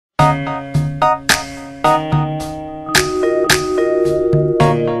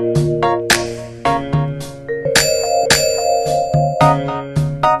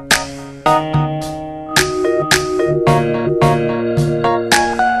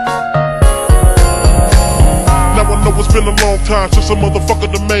Been a long time since a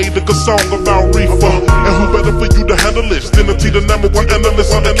motherfucker done made a good song about reefer. And who better for you to handle this than a T, the number one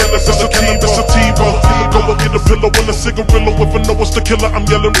analyst on the analyst. It's a T-Bar. Go and get a pillow and a cigarillo. If I know it's the killer, I'm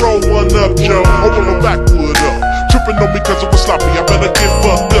yelling, roll one up, Joe. Or roll a backwood up. Tripping on me cause it was sloppy, I better get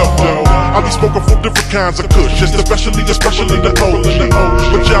fucked up, though. I be smoking from different kinds of kush, especially the OG.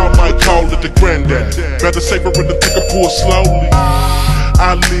 But y'all might call it the granddad. Better savor it and take a pull slowly.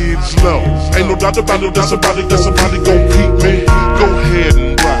 Eyelids low, ain't no doubt about it, that somebody gon' peep me. Go ahead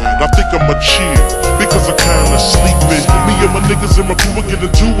and ride, I think I'ma chill, because I'm kinda sleepy. Me and my niggas and my crew will get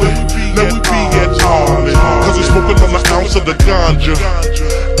into it. Now we be at Harley, cause we smoking on an ounce of the ganja.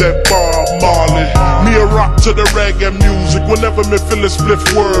 That Bob Marley, me a rock to the reggae music. Whenever me feel a spliff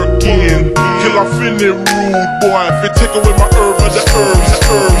working, kill off any rude boy if it take away my herbs, the herbs.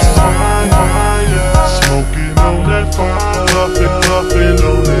 Smoking on that fire. Puffin'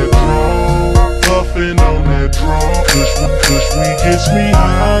 on that draw, puffin' on that draw. Kush we gets me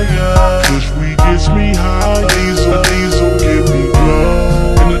higher, kush we gets me higher. Diesel give me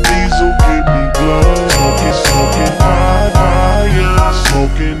blood, and the diesel give me blood. Smoking fire,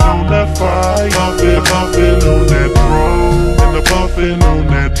 smoking on that fire. Puffin' on that draw, and the puffin' on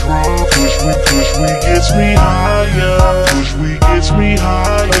that draw. Kush we gets me higher, kush we gets me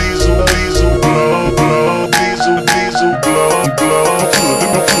higher. Diesel blood, diesel blood.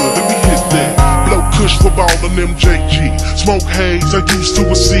 Let me hit that. Blow kush for ball and MJG. Smoke haze, I used to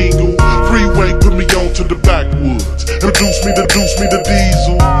a seagull. Freeway put me on to the backwoods. Introduce me to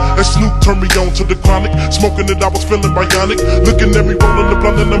diesel. And Snoop turned me on to the chronic. Smoking it, I was feeling bionic. Looking at me rolling the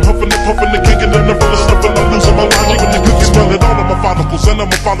blunt and I'm huffing and puffing and kicking and I'm rolling stuff and I'm losing my logic. When you can smell it all of my follicles and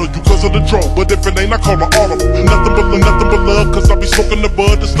I'ma follow you cause of the draw. But if it ain't, I call it audible. Nothing but love cause I be smoking the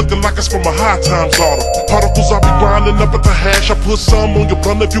bud. It's looking like it's from a high times auto. Particles I be grinding up at the hash. I put some on your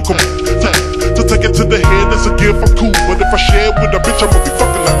blunt if you come. To take it to the head is a gift, I'm cool. But if I share it with a bitch, I'ma be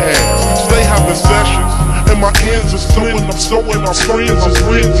fucking the ass. Stay having sessions, and my ends is sewing. I'm sewing, my friends is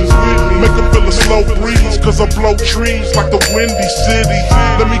with me. Make them feel a slow breeze, cause I blow trees like the windy city.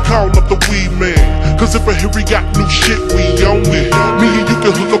 Let me call up the weed man, cause if I hear we got new shit, we own it. Me and you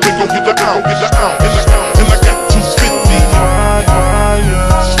can hook up and go get the out, and I got 250.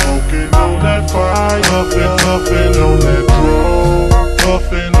 Smoking on that fire, puffin' on that draw,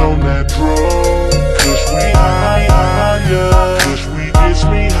 puffin' on that draw. Kush we higher, kush we gets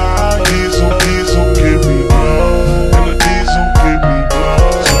me high. Diesel give me blood, and the diesel give me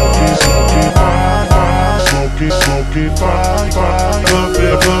blood. Smoking fire,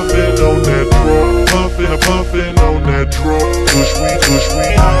 puffin' on that draw, puffin' on that draw. Kush we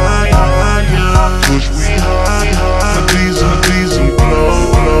higher, kush we higher. The diesel blood,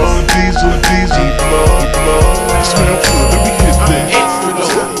 diesel blood. Smell good, let me hit that. Extra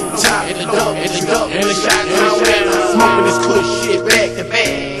dope, top in the dope, in the shotgun window. Smoking this kush shit back to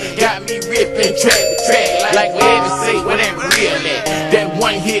back. Got me ripping track to track, like whatever say, whatever real at. That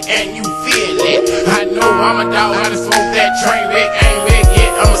one hit and you feel it. I know I'm a dog, I done smoke that train wreck, ain't wreck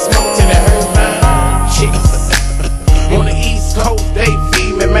yet. I'ma smoke till the hurt mine. Chicks on the East Coast, they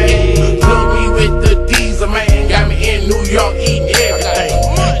feed me, man. Plug me with the diesel, man. Got me in New York eating everything.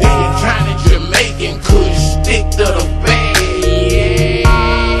 They trying to Jamaican kush, stick to the bag, yeah.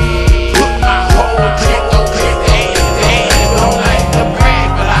 Put my whole clip on his ass. Don't like the brag,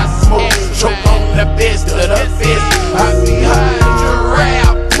 but I smoke. Choke on the best of the best. I be high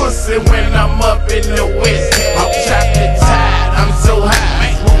giraffe pussy when I'm up in the west. I'm chopped and tired, I'm so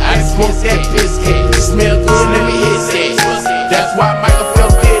high. I smoke that biscuit, smell good, let me hit that. That's why Michael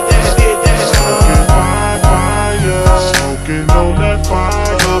Phelps did that. Smoking on that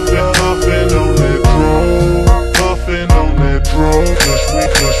fire, puffin' on that draw, puffin' on that draw. Kush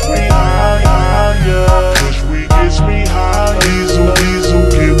we higher, kush we gets me high. Diesel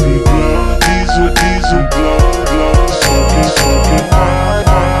give me blood, diesel blood. Smoking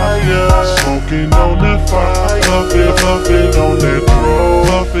fire, smoking on that fire, puffin' on that draw,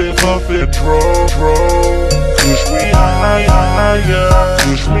 puffin' draw. Kush we higher,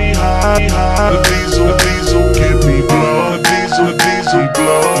 kush we higher. The diesel give me blood, diesel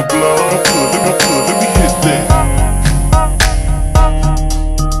blood.